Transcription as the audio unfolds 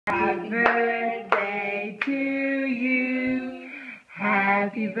Happy birthday to you.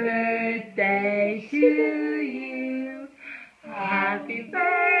 Happy birthday to you. Happy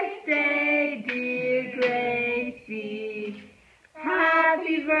birthday, dear Gracie.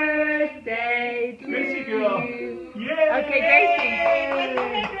 Happy birthday to Gracie girl. you. Yay! Okay,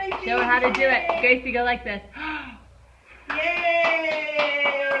 Gracie. Show her how to do it. Gracie, go like this. Yay!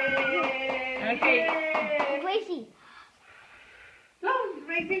 Okay. Gracie. Go,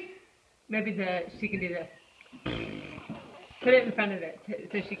 Gracie. Maybe she can do this. Put it in front of it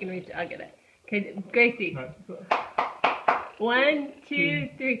so she can reach it. I'll get it. Okay, Gracie. 1, 2,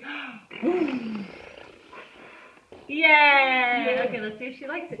 3. Yay! Okay, let's see if she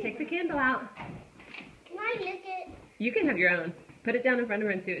likes it. Take the candle out. Can I lick it? You can have your own. Put it down in front of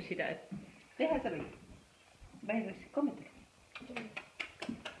her and see what she does. Déjaselo. Vaya, cómete.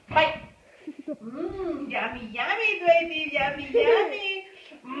 Bye. Yummy, yummy, baby. Yummy, yummy.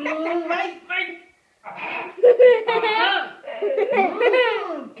 Bye, bye.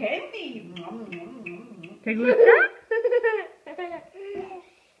 Candy. Take a look.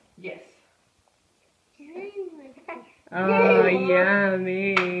 Yes. Oh,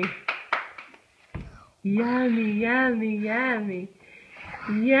 yummy. Yummy, yummy, yummy.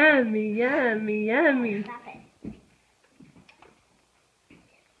 Yummy, yummy, yummy. Stop it.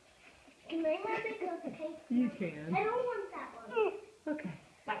 Can I have it go to cake? You can. I don't want that one. Okay.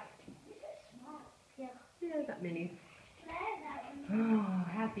 Bye. This is small. Yeah. Yeah, got minis. Can I have that one?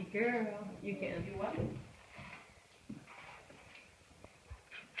 Oh, happy girl. You can. You want it?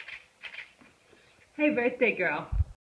 Hey, birthday girl.